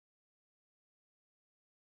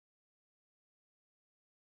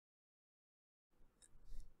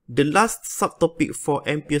The last subtopic for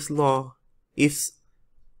Ampere's law is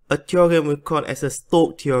a theorem we call as a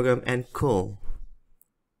Stokes theorem and curl.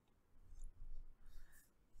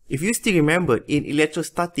 If you still remember, in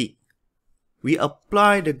electrostatic, we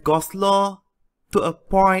apply the Gauss law to a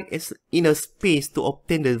point in a space to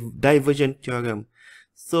obtain the divergence theorem.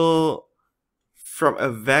 So from a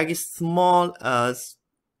very small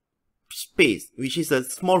space, which is a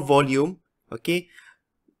small volume, okay,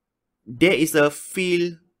 there is a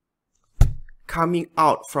field coming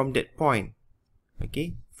out from that point,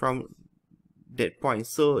 okay, from that point.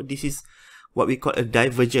 So this is what we call a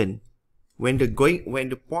divergence. When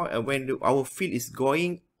our field is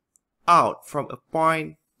going out from a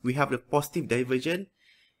point, we have the positive divergence.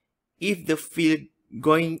 If the field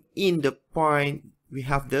going in the point, we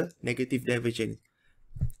have the negative divergence.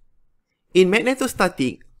 In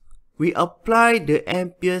magnetostatic, we apply the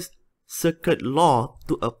Ampere's circuit law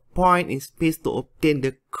to a point in space to obtain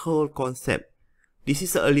the curl concept. This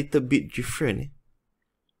is a little bit different.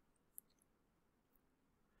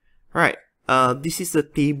 Right. This is a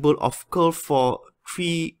table of curl for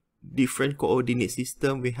 3 different coordinate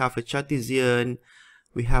systems. We have a Cartesian,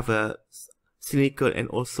 we have a cylindrical, and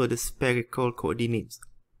also the spherical coordinates.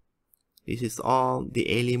 This is all the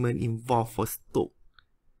element involved for Stokes.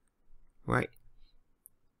 Right.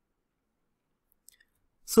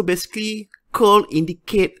 So basically, curl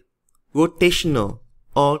indicate rotational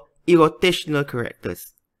or irrotational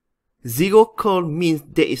characters. Zero curl means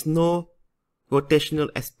there is no rotational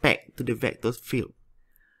aspect to the vector field.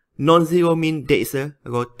 Non-zero means there is a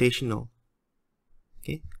rotational.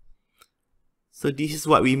 Okay. So this is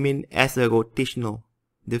what we mean as a rotational.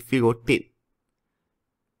 The field rotates,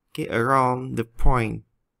 okay, around the point.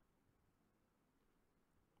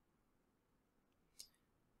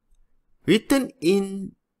 Written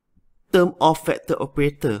in term of vector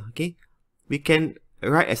operator, okay, we can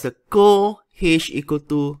write as a curl H equal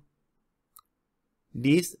to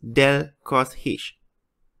this del cross H.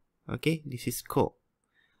 Okay, this is curl.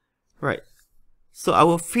 Right. So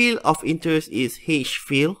our field of interest is H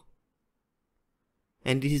field,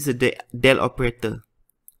 and this is a del operator.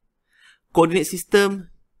 Coordinate system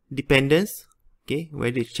dependence, okay,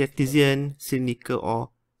 whether it's Cartesian, cylindrical, or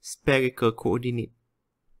spherical coordinate.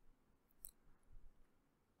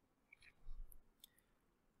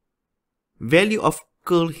 Value of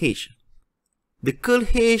curl H. The curl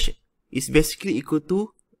H is basically equal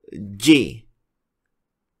to J.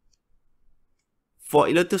 For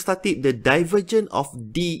electrostatic, the divergence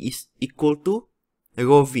of D is equal to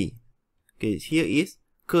rho V. Okay, here is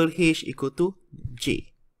curl H equal to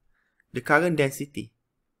J, the current density.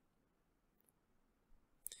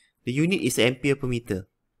 The unit is ampere per meter.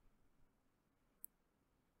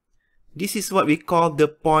 This is what we call the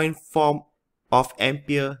point form of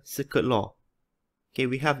Ampere circuit law. Okay,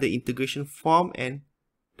 we have the integration form and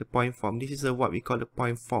the point form. This is what we call the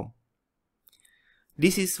point form.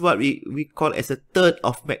 This is what we call as a third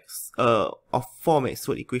of 4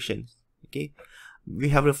 Maxwell equations. Okay, we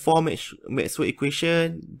have the 4 Maxwell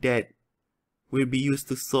equation that will be used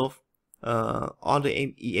to solve all the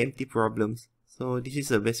EMT problems. So this is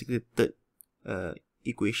basically the third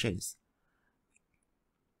equations.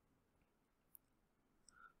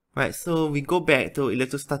 Right, so we go back to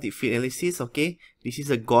electrostatic field analysis. Okay, this is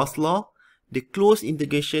a Gauss law. The closed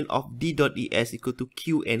integration of d dot ds equal to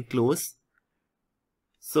q enclosed.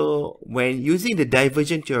 So when using the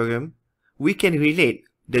divergence theorem, we can relate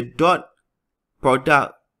the dot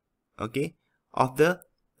product, okay, of the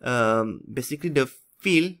basically the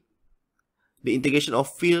field, the integration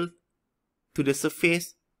of field to the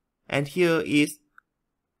surface, and here is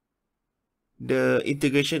the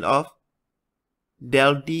integration of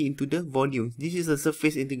del D into the volume. This is a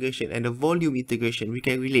surface integration and a volume integration. We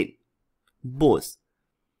can relate both.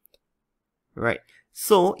 Right.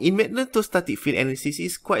 So in magnetostatic field analysis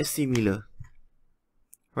is quite similar.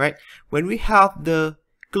 Right. When we have the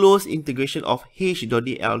closed integration of H dot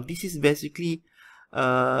dl, this is basically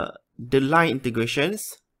the line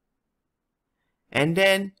integrations. And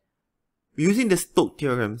then using the Stokes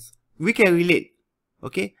theorems, we can relate,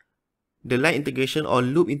 okay, the line integration or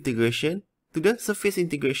loop integration to the surface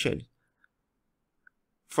integration.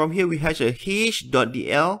 From here we have a H dot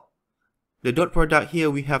dl, the dot product here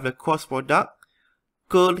we have the cross product,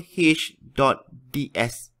 curl H dot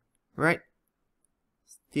ds, right?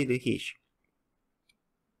 Still the H.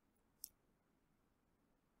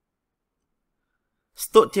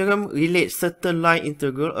 Stokes theorem relates certain line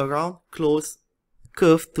integral around closed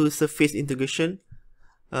curve to surface integration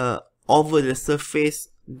over the surface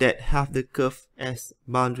that have the curve as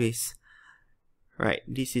boundaries. Right,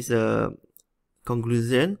 this is a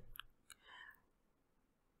conclusion.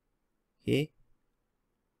 Okay,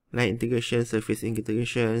 line integration, surface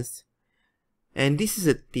integrations. And this is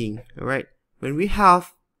a thing, right? When we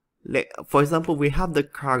have, like, for example, we have the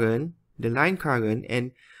current, the line current,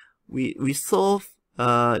 and we solve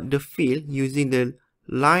the field using the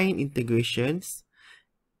line integrations.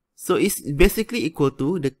 So it's basically equal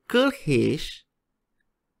to the curl H,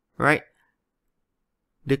 right?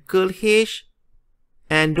 The curl H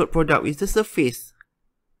and dot product is the surface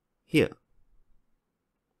here.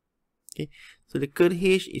 Okay, so the curl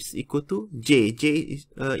H is equal to J. J is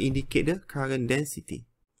indicate the current density.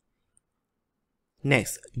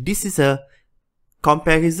 Next, this is a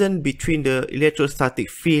comparison between the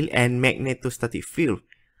electrostatic field and magnetostatic field.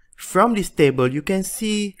 From this table, you can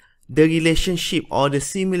see the relationship or the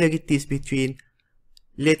similarities between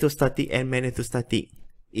electrostatic and magnetostatic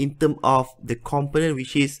in terms of the component,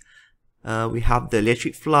 which is we have the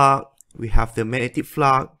electric flux, we have the magnetic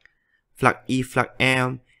flux, flux E, flux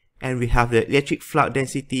M, and we have the electric flux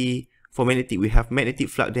density. For magnetic, we have magnetic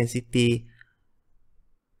flux density.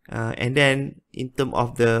 And then in terms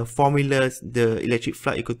of the formulas, the electric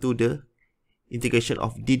flux equal to the integration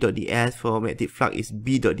of d dot ds. For magnetic flux is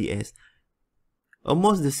b dot ds.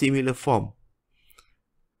 Almost the similar form.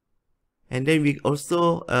 And then we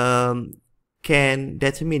also can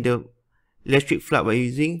determine the electric flux by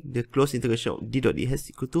using the closed integration of d dot ds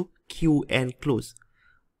equal to q enclosed.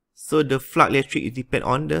 So the flux electric depends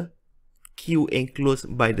on the q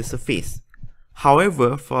enclosed by the surface.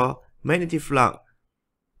 However, for magnetic flux,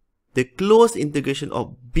 the closed integration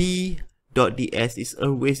of b dot ds is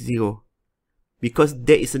always 0, because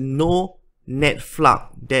there is no net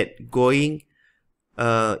flux that going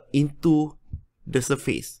into the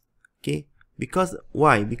surface. Okay, because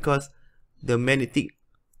why? Because the magnetic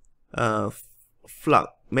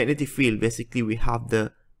flux, magnetic field, basically we have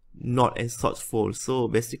the north and south pole. So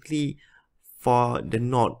basically for the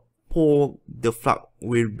north pole, the flux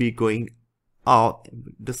will be going out.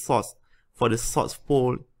 The source, for the south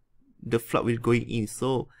pole, the flux will going in.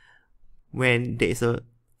 So when there is a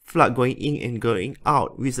flux going in and going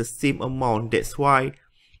out with the same amount, that's why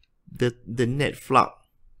the net flux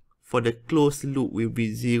for the closed loop will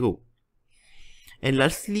be 0. And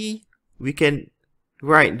lastly, we can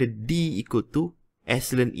write the D equal to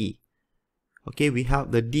epsilon E. Okay, we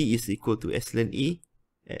have the D is equal to epsilon E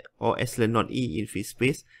or epsilon naught E in free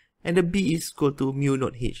space, and the B is equal to mu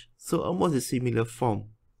naught H. So almost a similar form.